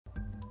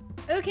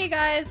Okay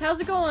guys, how's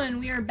it going?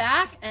 We are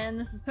back, and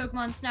this is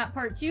Pokemon Snap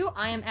Part 2.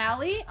 I am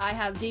Allie, I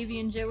have Davey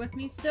and Joe with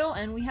me still,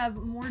 and we have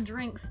more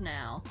drinks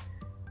now.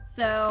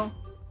 So,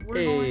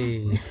 we're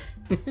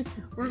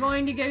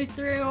going to go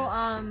through,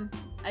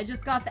 I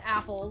just got the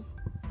apples,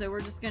 so we're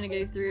just gonna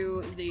go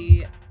through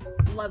the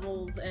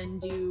levels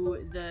and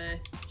do the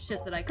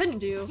shit that I couldn't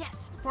do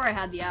before I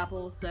had the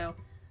apples, so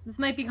this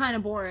might be kind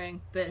of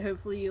boring, but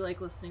hopefully you like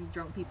listening to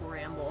drunk people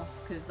ramble,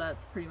 because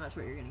that's pretty much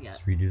what you're gonna get.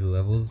 Just redo the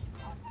levels,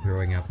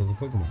 throwing apples at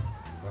Pokemon.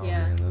 Oh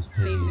Yeah, man, those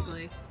piggies.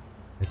 basically.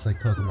 It's like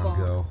Pokemon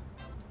Go.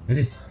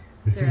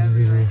 They're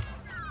everywhere.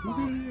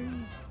 Well,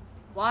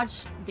 watch,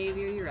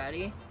 Davey, are you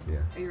ready? Yeah.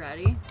 Are you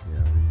ready?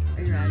 Yeah.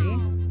 Are you ready?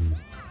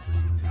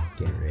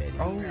 Get ready.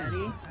 Are you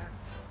ready?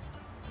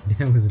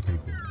 That was a pretty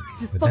cool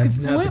You thing. But fucking that's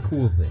not flip. the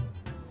cool thing.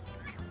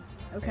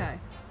 Okay.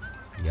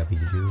 You got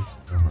Pikachu,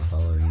 just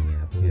following the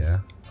apples. Yeah.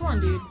 Come on,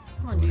 dude.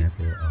 Come on, Going dude.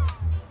 after it. Oh,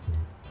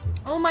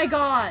 Oh my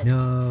god!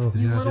 no.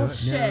 Did You not little do it?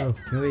 shit. No.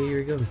 No, wait, here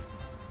it goes.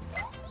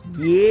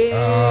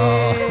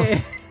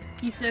 Yeah!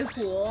 He's so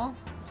cool.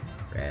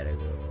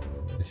 Radical.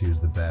 She was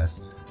the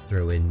best.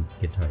 Throw in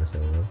guitar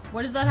solo.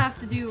 What does that have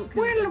to do?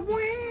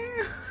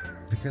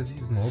 Because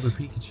he's an older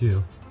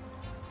Pikachu.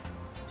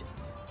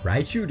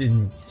 Raichu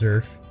didn't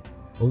surf.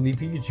 Only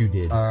Pikachu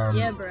did.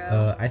 Yeah,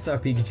 bro. I saw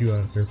Pikachu on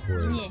a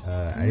surfboard.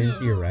 Yeah. I didn't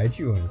see a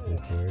Raichu on a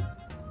surfboard.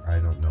 I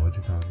don't know what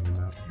you're talking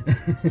about.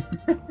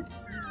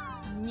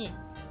 Yeah.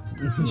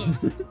 Yeah.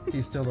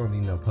 You still don't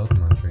need no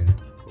Pokemon trainer.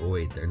 Oh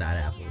wait, they're not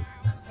apples.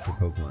 They're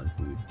Pokemon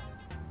food.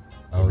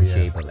 Oh, In the yeah.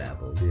 shape of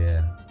apples.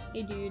 Yeah.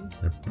 Hey, dude.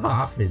 They're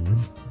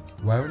poffins.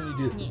 Why wouldn't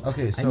you do? Yeah.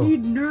 Okay, I so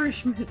need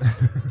nourishment.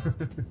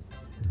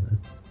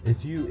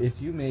 if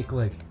you make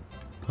like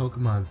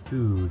Pokemon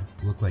food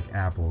look like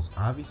apples,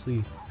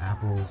 obviously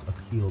apples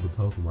appeal to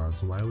Pokemon.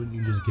 So why wouldn't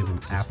you just give them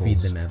Just apples? feed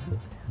them apples.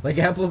 Like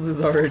apples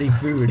is already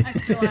food.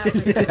 Extra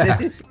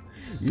Lapras.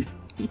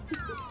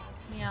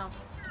 Meow.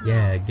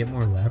 Yeah, get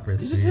more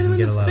Lapras. You So just you hit can him in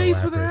get a the lot face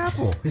of with an Lapras.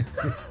 apple.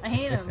 I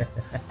hate him.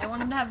 I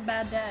want him to have a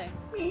bad day.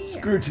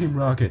 Screw Team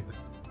Rocket.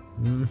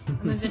 I'm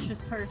a vicious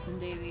person,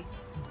 Davey.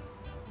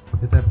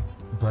 Hit that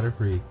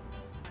Butterfree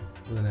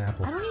with an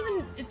apple. I don't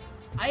even...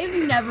 I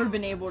have never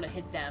been able to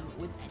hit them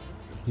with anything.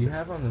 Do you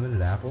have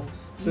unlimited apples?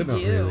 You They're not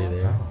do. really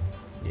there. Oh.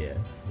 Yeah,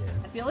 yeah.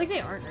 I feel like they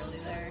aren't really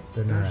there.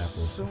 They're not There's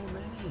apples. so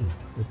many.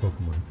 They're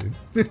Pokemon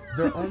food.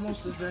 There are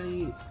almost as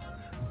many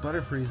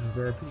Butterfrees as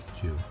there are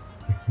Pikachu.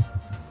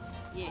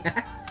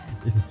 Yeah.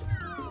 There's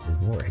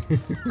more.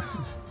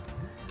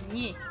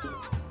 Yeah.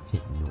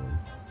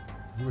 Noise.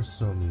 You were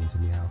so mean to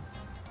Meow.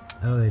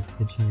 Oh, it's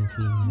the Chansey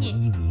and the Yeah.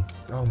 Eevee.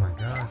 Oh my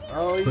god.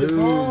 Oh, you Boom!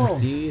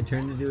 evolved. See, it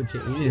turned into a Chansey.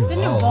 It Didn't didn't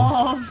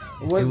evolve.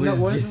 evolve. It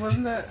was just-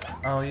 Wasn't that?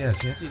 Oh yeah,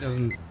 Chansey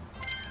doesn't.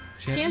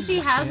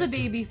 Chansey has a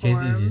baby form,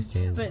 Chansey's just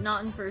Chansey. but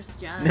not in first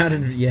gen. Not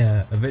in,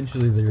 yeah,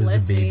 eventually there is a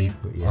baby. Blissey.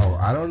 But yeah. Oh,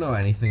 I don't know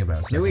anything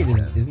about. No, wait,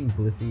 second gen. isn't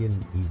Blissey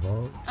an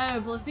evolved?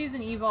 Oh, Blissey's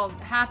an evolved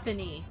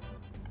Happiny.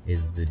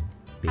 Is the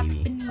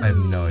baby. Happiny. I have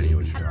no idea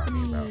what you're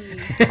talking about.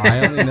 Happiny.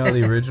 I only know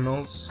the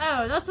originals.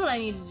 Oh, that's what I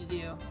needed to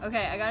do.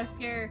 Okay, I gotta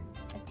scare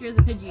the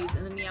Pidgeys,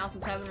 and the Meowth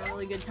is having a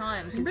really good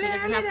time. 'Cause he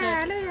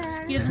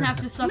doesn't have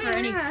to suffer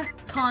any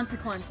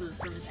consequences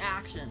from his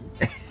actions.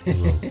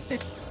 Little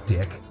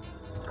dick.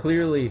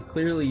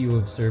 Clearly you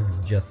have served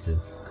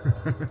justice.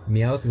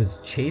 Meowth was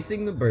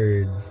chasing the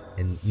birds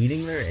and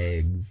eating their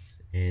eggs,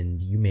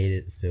 and you made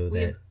it so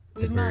that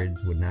the we've not-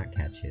 birds would not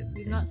catch him.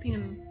 We've not seen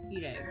him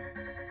eat eggs.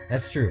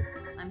 That's true.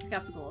 I'm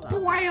skeptical about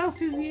it. Why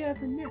else is he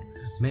having this?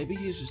 Maybe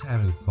he's just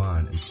having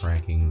fun and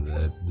pranking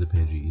the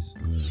Pidgeys.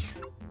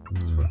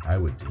 That's what I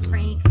would do.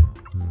 Frank.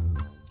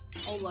 Mm.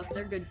 Oh look,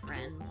 they're good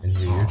friends. And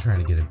here you're trying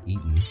to get him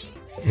eaten.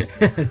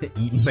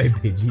 Eaten by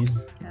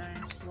Pidgeys.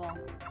 Okay, well,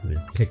 He was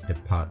picked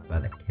apart by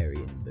the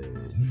carrion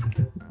birds.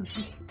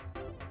 see,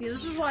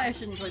 this is why I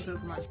shouldn't play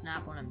Pokemon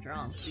Snap when I'm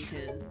drunk,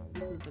 because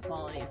this is the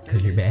quality of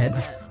 'Cause you're footage bad?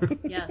 that-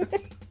 Yes,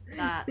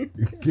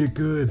 that. Get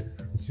good.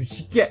 That's what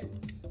you get.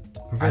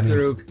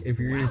 Professor Oak, if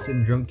you're gonna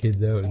send drunk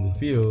kids out in the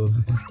field,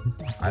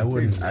 I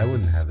wouldn't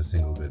have a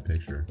single good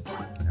picture.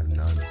 I have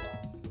none.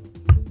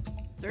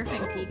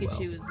 Surfing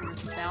Pikachu is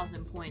worth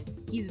 1,000 points.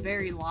 He's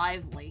very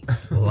lively.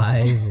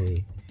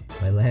 lively.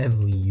 By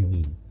lively, you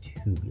mean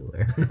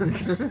tubular.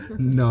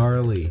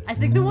 Gnarly. I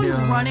think the one No.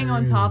 running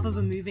on top of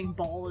a moving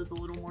ball is a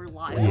little more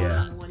lively Yeah.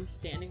 than the one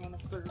standing on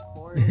a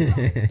surfboard.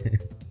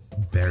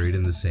 Buried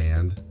in the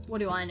sand. What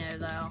do I know,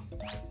 though?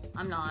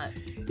 I'm not.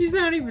 He's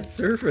not even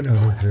surfing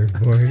on a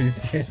surfboard.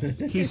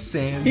 He's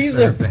sand He's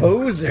a surfing.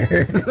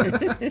 poser.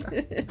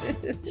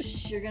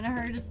 Shh, you're gonna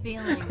hurt his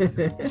feelings. He's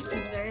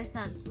very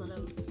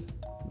sensitive.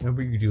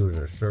 Nobody could do is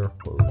a surf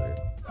poser.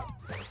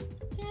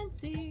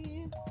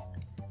 Chansey.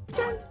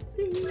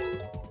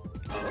 Chansey.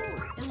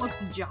 It looks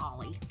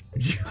jolly.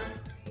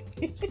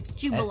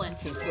 Jubilant.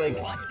 It's just like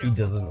he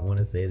doesn't want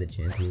to say that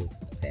Chansey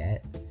looks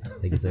fat.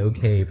 Like it's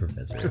okay,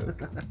 Professor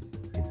Oak.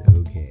 It's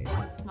okay.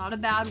 Not a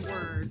bad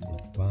word.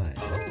 It's fine.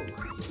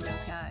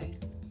 Okay.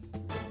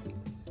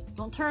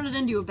 Don't turn it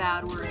into a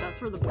bad word.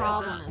 That's where the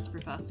problem is,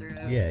 Professor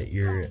Oak. Yeah,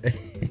 you're.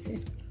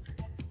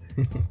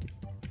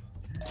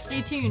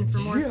 Stay tuned for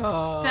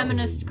more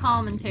feminist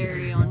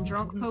commentary on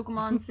Drunk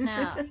Pokemon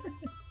Snap.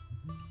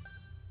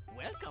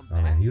 Welcome Oh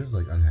man, he was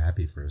like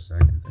unhappy for a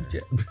second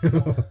there.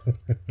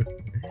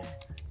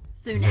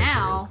 So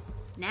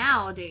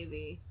now,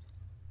 Davey,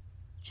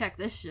 check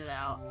this shit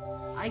out.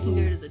 I can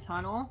go to the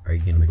tunnel. Are you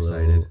gonna I'm blow?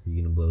 excited. Are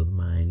you gonna blow the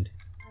mind?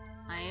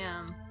 I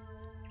am.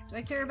 Do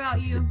I care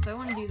about you? Do I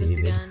want to do this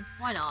David. again?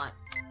 Why not?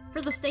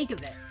 For the sake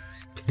of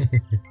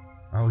it.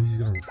 Oh, he's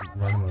gonna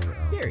run him over.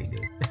 Oh. There he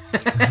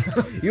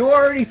goes. You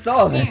already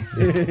saw this.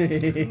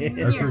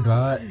 I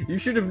forgot. You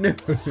should have known.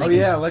 Oh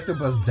yeah,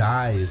 Electabuzz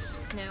dies.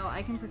 No,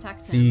 I can protect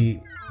him.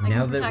 See, I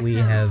now can that protect we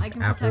him. have I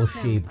can protect him.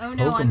 apple-shaped Oh,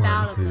 no, I'm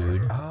bad Pokemon at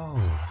food,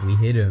 Oh, we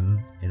hit him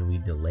and we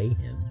delay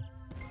him.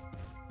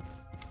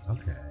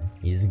 okay.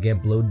 He's gonna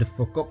get blowed the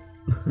fuck up.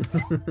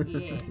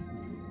 Yeah.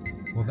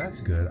 Well, that's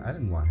good. I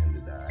didn't want him to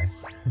die.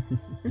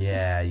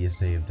 Yeah, you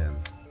saved him.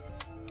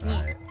 Yeah.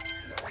 Alright.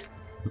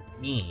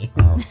 Yeah.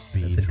 Oh,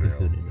 That's a Beedrill.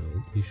 Kakuna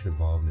noise. He should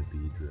evolve into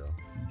Beedrill.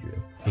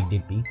 Big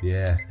Dick B.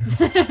 Yeah.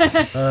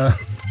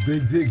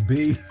 Big Dick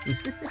B.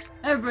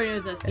 Everybody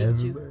knows that's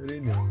Pikachu. Everybody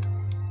knows.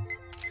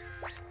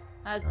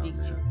 That's Oh Pikachu.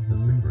 man, this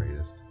is the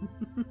greatest.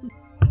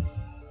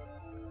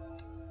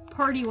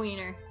 Party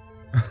wiener.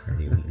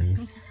 Party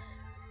wieners.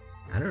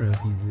 I don't know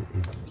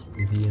if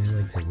is he in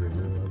like the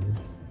river level?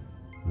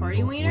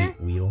 Party wiener?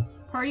 Weedle.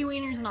 Party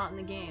wiener's not in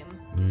the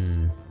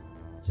game.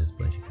 Just a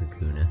bunch of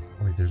Kakuna.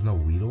 Oh, wait, there's no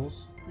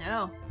Weedles?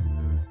 No.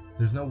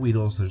 There's no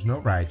Weedles, there's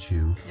no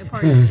Raichu. No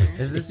party wiener.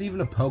 Is this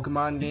even a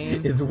Pokemon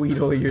game? Is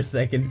Weedle your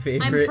second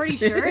favorite? I'm pretty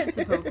sure it's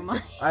a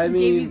Pokemon. I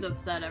mean- Davey's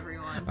upset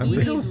everyone. I'm He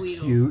needs Weedle's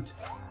Weedle. cute.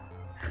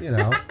 You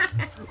know.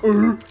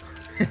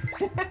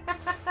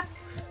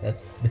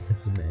 That's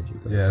a magic.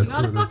 Yeah, You that's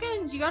got a what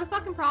fucking, you got a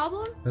fucking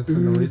problem? that's the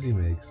noise he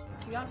makes.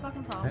 You got a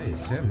fucking problem? Hey,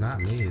 it's him, not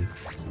me.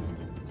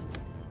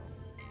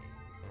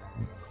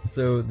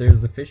 So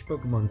there's a fish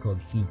Pokemon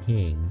called Sea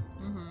King,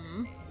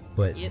 Mm-hmm.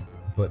 but Yep.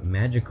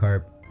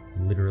 Magikarp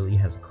literally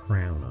has a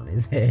crown on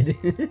his head.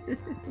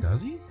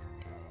 Does he?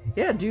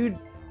 Yeah, dude,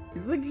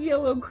 he's like a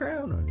yellow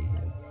crown on his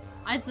head.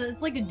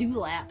 It's like a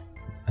dewlap.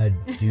 A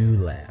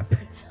dewlap.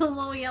 It's a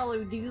little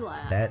yellow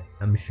dewlap. That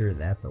I'm sure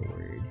that's a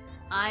word.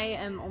 I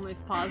am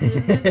almost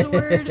positive it's a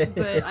word,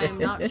 but I am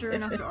not sure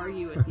enough to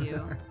argue with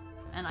you.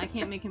 And I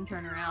can't make him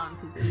turn around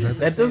because he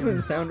That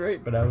doesn't sound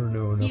right, but I don't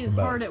know He enough is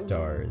about hard at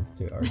stars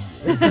to argue.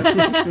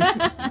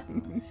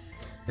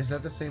 Is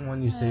that the same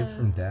one you saved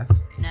from death?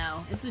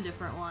 No, it's a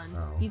different one.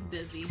 Oh. He's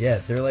busy. Yeah,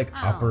 they're like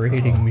Oh.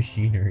 operating Oh.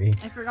 machinery.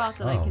 I forgot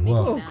that I Oh, can make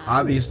well, him mad.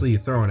 obviously you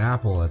throw an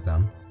apple at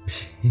them.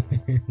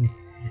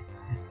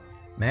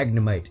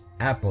 Magnemite,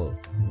 apple.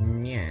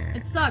 Yeah.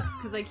 It sucks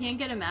because I can't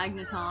get a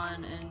Magneton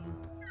and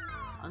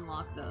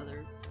unlock the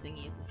other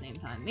thingy at the same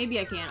time. Maybe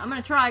I can. I'm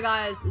gonna try,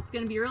 guys. It's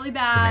gonna be really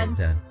bad.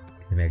 The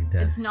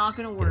Magneton. It's not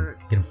gonna work.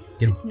 Get him.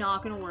 It's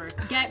not gonna work.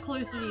 Get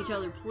closer to each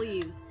other,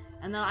 please.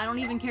 And then I don't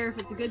even care if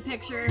it's a good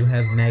picture. You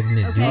have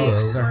Magnet Okay,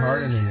 Duo. They're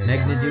hardening it.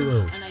 Magnet Merge,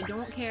 Duo. And I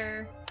don't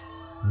care.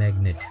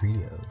 Magnet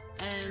Trio.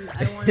 And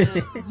I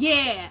wanna.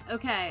 Yeah.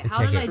 Okay. How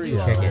check did it. I do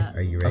all check that? it.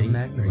 Are you Of ready? Are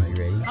Magnemite.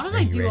 you ready? How did Are I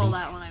you do ready? all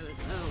that when I was?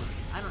 Oh,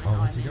 I don't know. Oh, how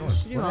what's I he managed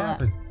doing? to do What all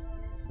happened?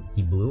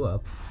 He blew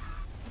up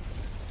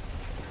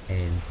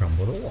and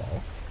crumbled a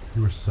wall.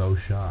 You were so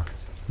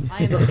shocked.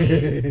 I am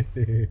amazed.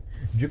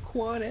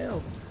 Jaquan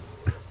L.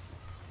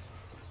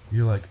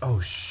 You're like, oh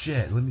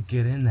shit, let me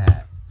get in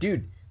that.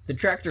 Dude, the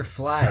tractor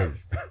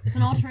flies. It's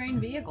an all-terrain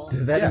vehicle.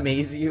 Does that Yeah.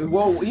 amaze you?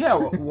 Well, yeah,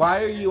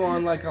 why are you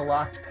on like a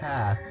locked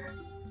path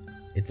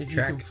It's a if you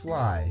can track.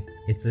 fly?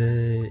 It's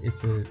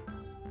a.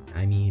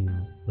 I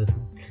mean,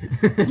 listen.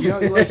 You know,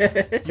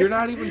 like, you're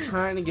not even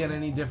trying to get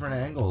any different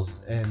angles,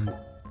 and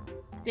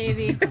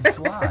Davey, you can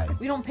fly.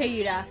 we don't pay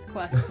you to ask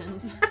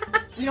questions.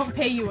 We don't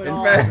pay you at In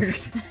all.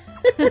 fact,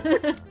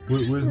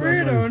 Where's my we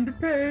money?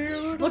 don't pay.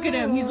 Look at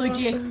him. He's like,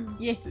 yeah,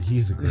 yeah.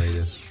 He's the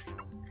greatest.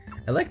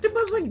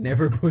 Electabuzz like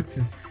never puts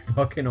his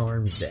fucking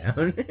arms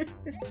down.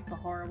 It's a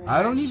horrible.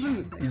 I don't thing.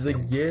 even. He's like,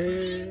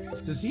 yeah.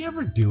 Does he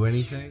ever do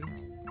anything?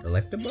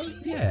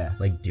 Electabuzz? Yeah.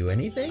 Like do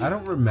anything? I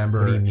don't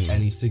remember What do you mean?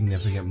 any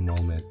significant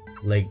moment.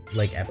 Like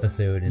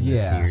episode in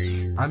Yeah. the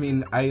series. I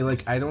mean, I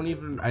don't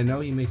even. I know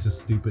he makes a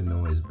stupid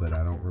noise, but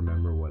I don't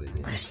remember what it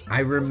is.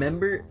 I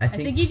remember. I I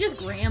think think he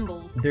just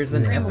rambles. there's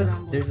an Ramble,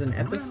 episode. There's an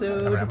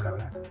episode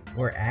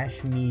where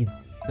Ash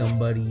meets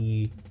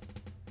somebody.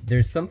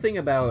 There's something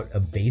about a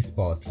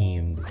baseball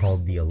team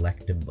called the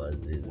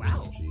Electabuzzes.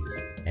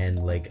 Jeez.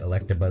 And like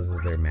Electabuzz is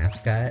their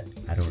mascot.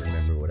 I don't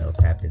remember what else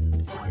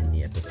happens in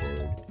the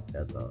episode.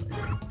 That's all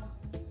I know.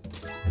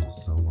 It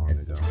was so long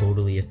That's ago.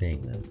 totally a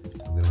thing though.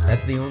 I'm gonna have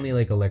That's the only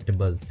like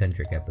Electabuzz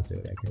centric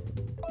episode I can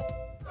remember.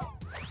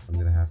 I'm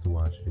gonna have to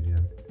watch it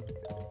again.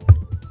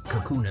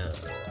 Kakuna.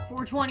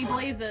 420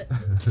 blaze it.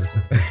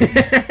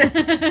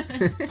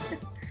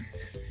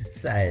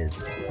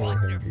 Size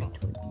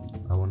 420.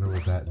 I wonder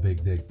what that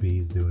big dick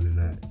bee's doing in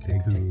that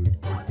cocoon,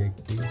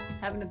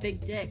 Having a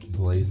big dick.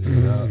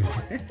 blazing it up.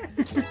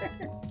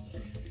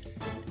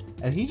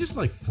 And he just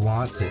like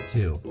flaunts it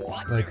too.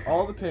 Like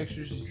all the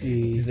pictures you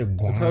see, He's a the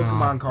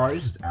Pokemon card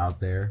is just out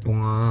there.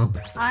 Bwomp.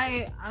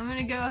 I'm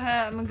gonna go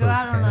ahead. I'm gonna go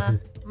out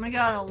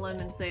on a limb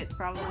and say it's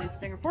probably a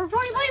Stinger.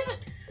 420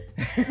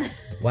 placement.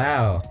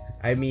 Wow.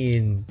 I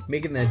mean,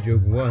 making that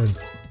joke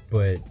once,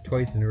 but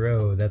twice in a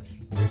row,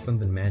 there's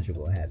something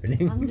magical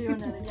happening. I'm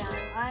doing it again.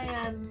 I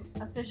am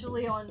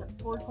officially on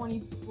 420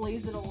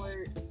 Blaze It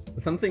alert.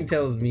 Something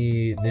tells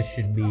me this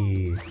should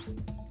be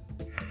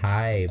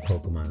high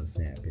Pokemon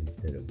Snap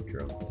instead of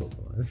drunk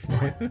Pokemon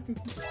Snap.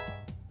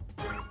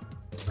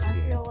 I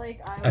feel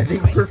like I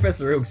think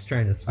Professor Oak's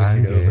trying to switch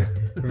it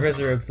over.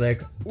 Professor Oak's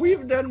like,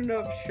 we've done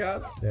enough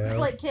shots now. It's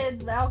like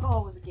kids, the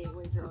alcohol was a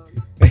gateway drug.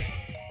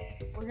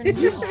 We're gonna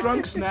do These all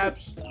drunk that.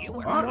 snaps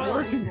aren't More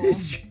working.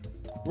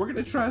 people. We're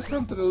gonna try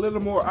something a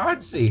little more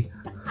artsy.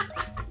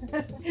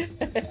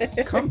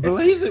 Come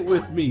blaze it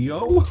with me,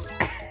 yo.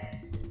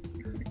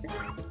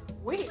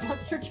 Wait,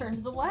 let's return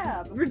to the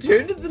lab.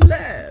 Return to the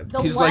lab.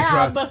 The He's like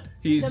lab.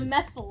 He's the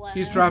meth lab.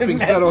 he's dropping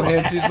subtle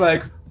hints. He's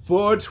like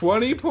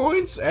 420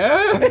 points,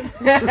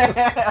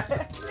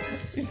 eh?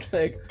 He's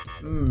like,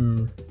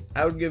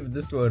 I would give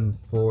this one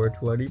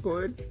 420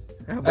 points.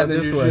 How about And then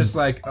this you're one? just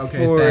like,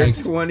 okay, thanks.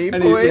 420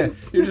 And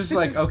points. you're just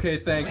like, okay,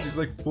 thanks. He's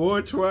like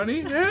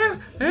 420, eh?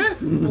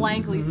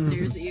 Blankly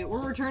stares at you.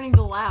 We're returning to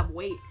the lab.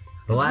 Wait.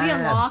 The We lab.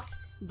 unlocked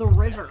the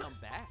river.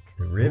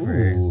 The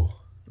river. Ooh.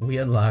 We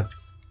unlocked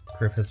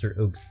Professor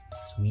Oak's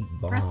sweet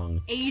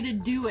bong. A to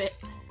do it.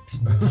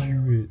 Let's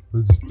do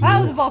it.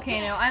 Oh, the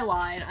volcano. I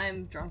lied.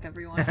 I'm drunk,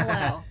 everyone.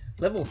 Hello.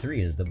 Level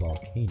 3 is the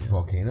volcano.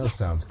 Volcano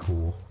sounds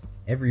cool.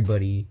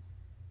 Everybody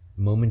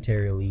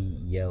momentarily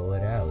yell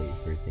at Allie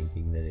for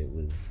thinking that it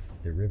was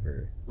the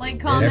river.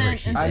 Like, Or whatever comment,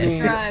 she and said.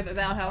 subscribe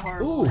about how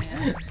horrible Ooh. I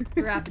am.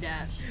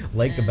 Rapidash.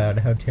 Like And- about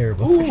how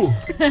terrible. Ooh,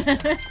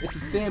 it's a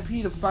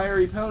stampede of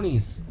fiery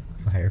ponies.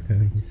 Fire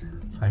ponies.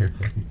 Fire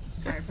ponies.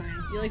 Fire ponies.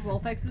 Do you like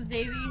Vulpex's,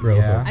 Davey? Bro,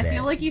 Yeah. I that.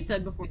 feel like you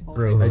said before.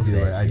 Bro, I Love do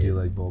that like, I shit. do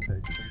like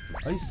Vulpix.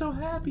 Oh, he's so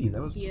happy.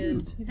 That was He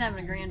cute. is. He's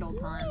having a grand old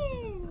time.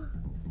 It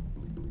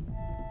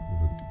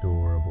was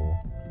adorable.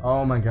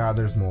 Oh my god,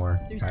 there's more.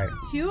 There's Alright.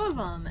 2 of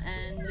them,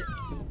 and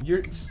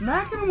You're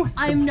smacking them with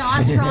I'm the-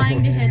 not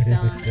trying to hit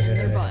them in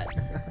their butts.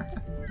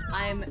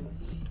 I'm...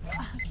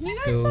 Can you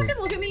guys So- fucking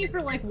look at me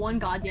for like 1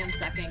 goddamn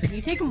second? Can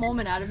you take a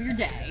moment out of your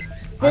day?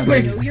 I I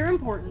mean- know you're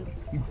important.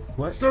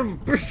 What? Son of a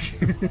bitch.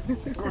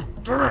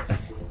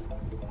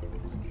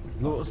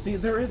 Well, see,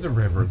 there is a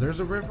river.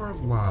 There's a river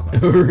of lava.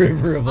 A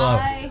river of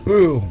lava. I-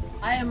 Boom.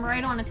 I am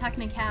right on a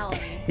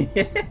technicality.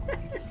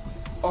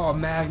 Oh,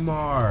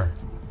 Magmar.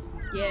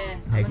 Yeah,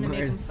 I'm gonna make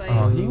him Magmar's fight.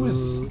 Oh,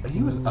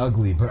 he was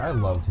ugly, but I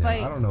loved him.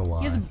 Fight. I don't know why.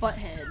 He has a butt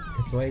head.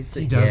 That's why I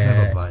said He does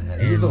have a butt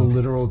head. He's a and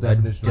literal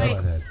definition of Fight,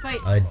 butt head. fight,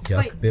 a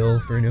duck fight,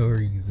 bill for no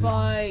reason.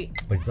 fight,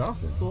 But it's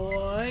awesome.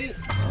 fight.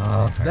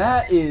 Oh,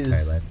 That is.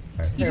 Alright, last.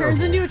 Alright. He turns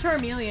Terrible. into a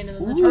Charmeleon, and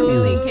then the Ooh.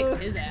 Charmeleon kicks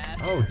his ass.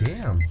 Oh,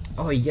 damn.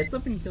 Oh, he gets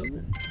up and kills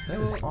it. That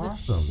Oh, is the-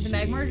 awesome. The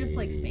Magmar just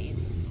like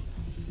faints.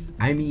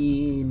 I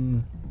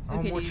mean,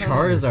 Okay, more dude.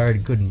 Charizard.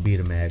 Charizard couldn't beat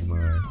a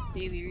Magmar.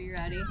 Davey, are you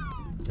ready?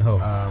 Oh,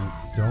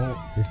 Don't.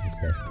 this is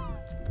special.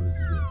 What does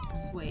he do?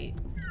 Just wait.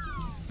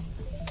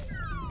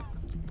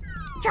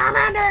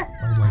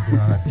 Oh my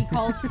god. He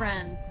calls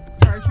friends.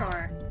 Char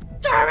Char.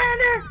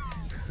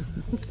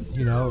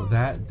 You know,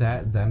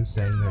 them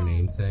saying their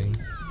name thing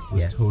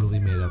was Yeah. totally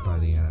made up by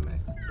the anime.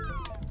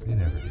 They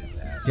never did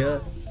that. Duh.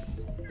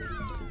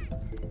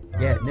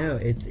 Yeah, no,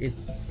 it's.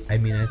 I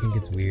mean, I think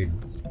it's weird.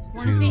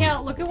 Wanna see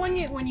how? Look at when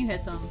you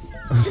hit them.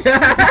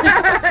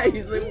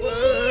 He's like,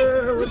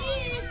 whoa.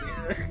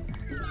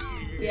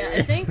 Yeah,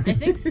 I think 6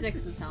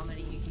 is how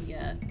many you can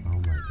get. Oh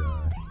my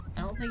god.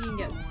 I don't think you can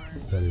get more.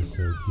 That is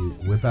so cute.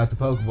 Whip out the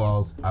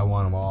Pokeballs. I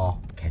want them all.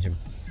 Catch him.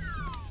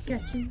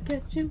 Catch him,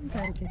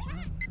 gotta catch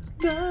him.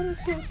 Gotta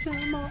catch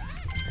 'em all.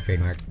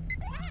 Trademark.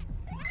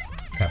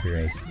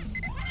 Copyright.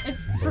 It's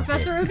Bullshit.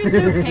 Professor Oak is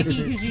so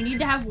picky because you need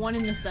to have one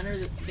in the center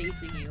that's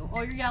facing you.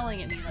 Oh, you're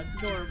yelling at me.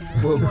 That's adorable.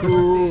 Whoa, You wanna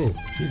whoa.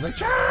 He's like,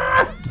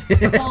 Chah! work me.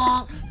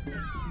 Bonk.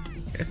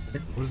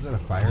 What is that, a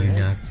fire? You ant?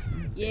 knocked.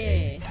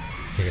 Yeah.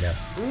 Check it out.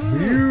 Mm.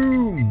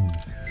 Boom.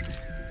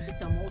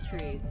 It's a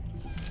Moltres.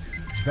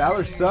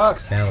 Valor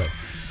sucks. Ballot.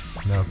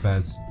 No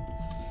offense.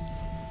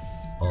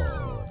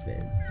 Oh,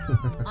 offense.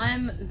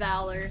 I'm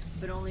Valor,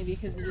 but only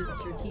because it is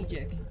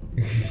strategic.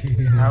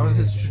 How is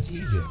it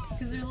strategic?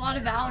 Because there's a lot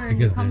of Valor in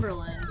Because there's-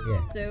 Cumberland.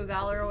 yeah. So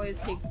Valor always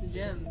takes the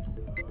gems.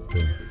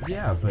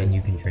 Yeah, but And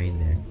you can train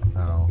there.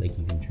 oh, Like,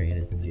 you can train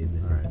at the gym.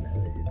 And Alright.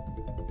 Valor.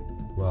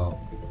 well,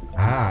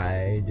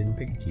 I didn't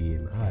pick a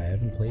team. I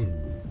haven't played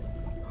in weeks.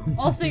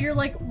 Also, you're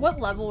like, what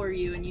level are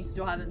you and you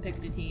still haven't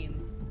picked a team?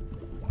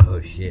 Oh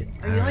shit.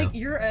 Are you like,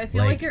 I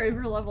feel like you're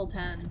over level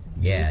 10.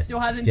 Yeah, You still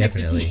haven't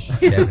definitely. picked a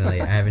team.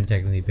 Definitely. I haven't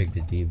technically picked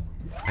a team.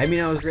 I mean,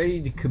 I was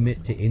ready to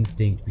commit to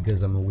Instinct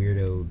because I'm a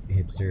weirdo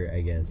hipster,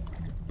 I guess.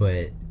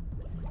 But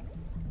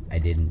I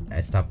didn't. I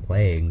stopped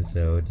playing,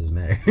 so it doesn't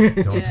matter.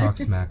 don't Yeah. talk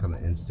smack on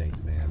the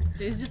instinct, man.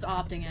 He's just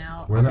opting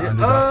out. We're the Yeah.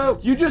 underdog. Oh!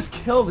 You just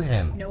killed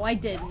him. No, I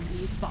didn't.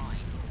 He's fine.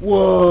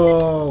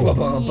 Whoa!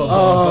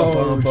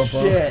 Oh, Oh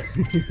shit!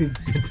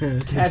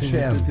 Catch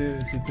him.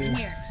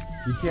 Here.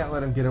 You can't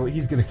let him get away.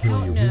 He's gonna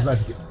kill you. No. He's about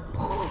to get...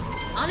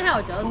 I don't know how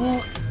it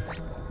does.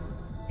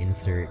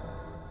 Insert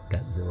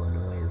Godzilla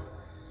noise.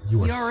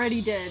 You are You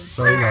already did.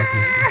 so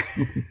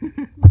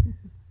lucky.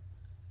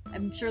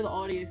 I'm sure the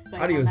audio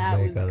spike Audio on that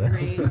spike was on that.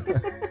 great.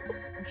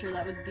 I'm sure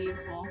that was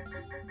beautiful.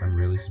 I'm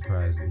really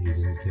surprised that he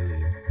didn't kill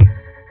you.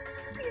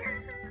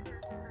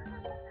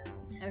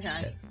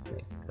 Okay. That's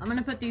I'm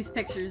gonna put these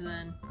pictures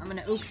in. I'm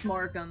gonna oaks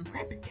mark them,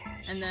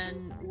 and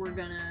then we're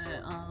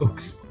gonna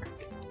Oaks.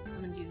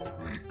 I'm gonna do this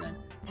one instead.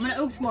 I'm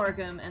gonna oaks mark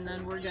them, and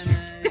then we're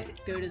gonna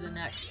go to the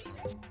next.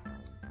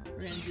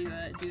 We're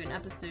gonna do an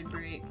episode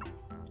break.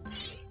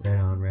 Right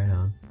on, right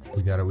on.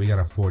 We got a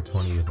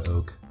 420th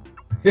oak.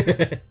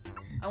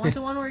 I want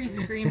the one where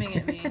he's screaming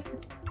at me.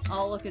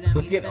 Oh, look at him.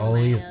 Look he's at been all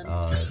his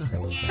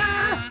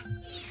mad.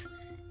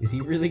 Is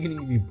he really gonna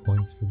give you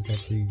points for the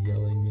fact that he's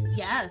yelling? Man?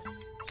 Yes.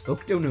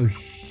 Oak don't know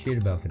shit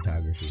about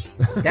photography.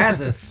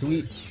 That's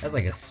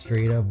like a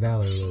straight up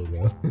Valor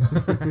logo.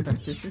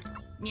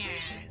 Yeah.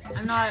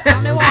 I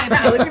don't know why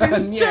I Look picked at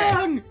his Yeah.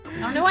 tongue! I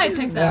don't know why I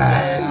picked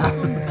that one.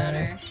 This one's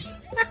better.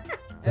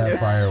 That Okay.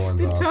 fire one's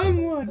The awesome.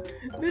 tongue one!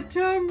 The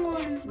tongue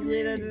one!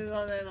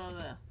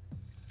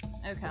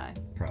 Okay.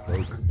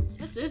 Oak.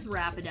 This is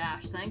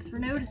Rapidash. Thanks for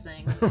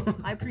noticing.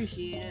 I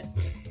appreciate it.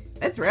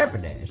 That's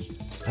Rapidash.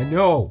 I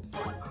know!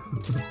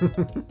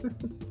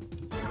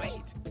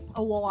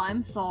 Oh, well,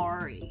 I'm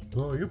sorry.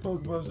 Oh, your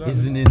Pokemon's not...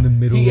 Isn't in the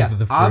middle of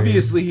the frame.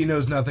 Obviously he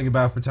knows nothing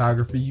about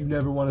photography. You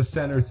never want to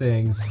center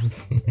things.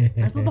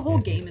 That's what the whole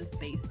game is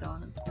based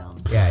on. It's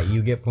dumb. Yeah,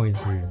 you get points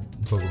for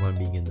Pokemon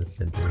being in the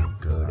center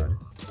of photo.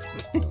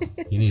 Well,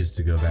 he needs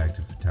to go back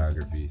to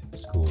photography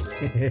school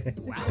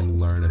and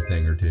learn a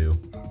thing or two.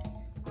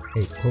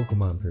 Hey,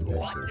 Pokemon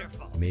professor,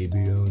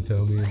 maybe don't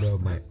tell me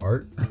about my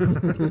art?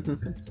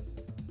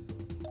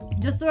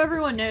 Just so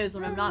everyone knows,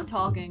 when I'm not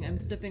talking, I'm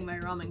sipping my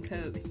rum and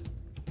coke.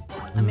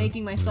 I'm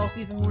making myself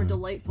even more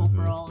delightful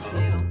for all of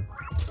you.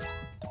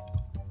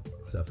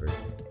 Suffer.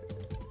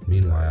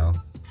 Meanwhile,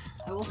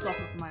 I will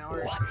suffer for my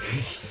art.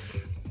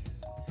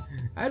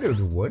 I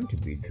don't want to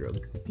be drunk.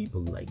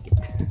 People like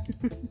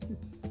it.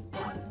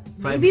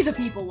 Maybe the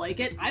people like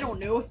it. I don't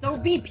know if there'll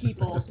be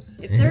people.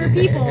 If there are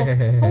people,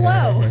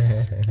 hello.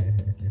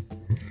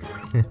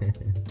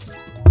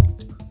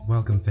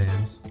 welcome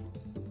fans.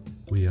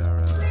 We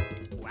are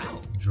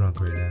drunk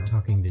right now.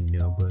 Talking to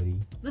nobody.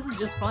 This is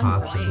just fun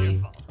for me.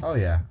 Possibly. Oh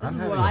yeah, This I'm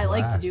is having what I a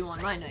like to blast. do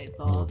on my nights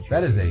off.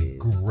 That is a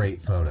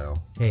great photo.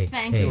 Hey,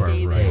 Thank hey, you,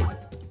 David. hey.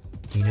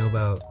 Do you know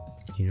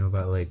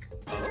about like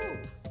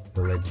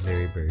the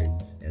legendary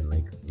birds and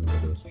like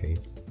Uno's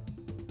trace?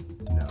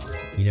 No.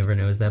 You never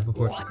noticed that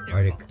before?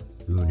 Arctic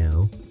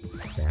Uno,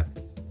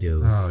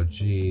 Zapdos, Oh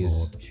jeez.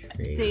 Moltres.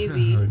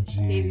 Davey. Oh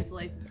jeez. Davey's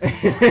life is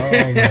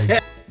Oh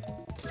my.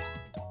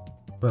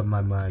 But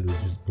my mind was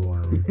just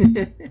blown.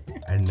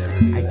 I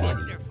never knew I that.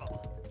 get it.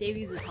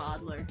 Davey's a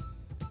toddler.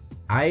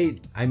 I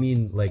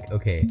mean, like,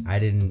 okay, I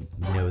didn't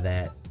know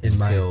that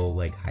until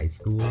like high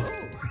school.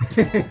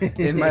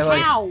 In my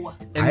like, How?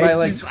 in my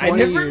like 20 I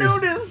never years,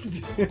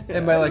 noticed.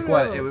 in my like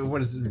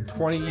what is it,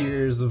 20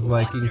 years of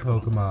liking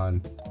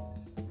Pokemon,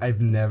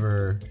 I've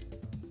never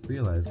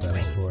realized that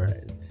before.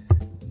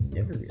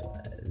 Never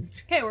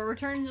realized. Okay, we're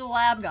returning to the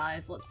lab,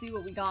 guys. Let's see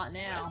what we got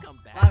now.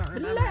 I don't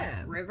remember.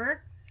 lab.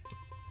 River?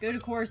 Go to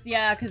course.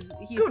 Yeah, because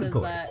he Go to says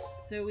course. that.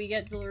 So we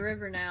get to the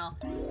river now.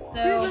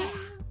 So,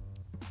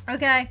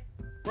 okay.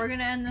 We're going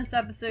to end this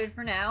episode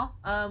for now.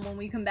 When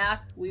we come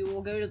back, we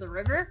will go to the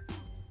river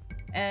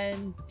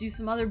and do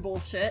some other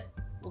bullshit.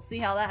 We'll see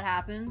how that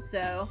happens.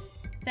 So,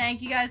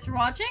 thank you guys for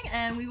watching,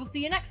 and we will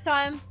see you next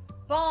time.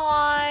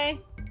 Bye!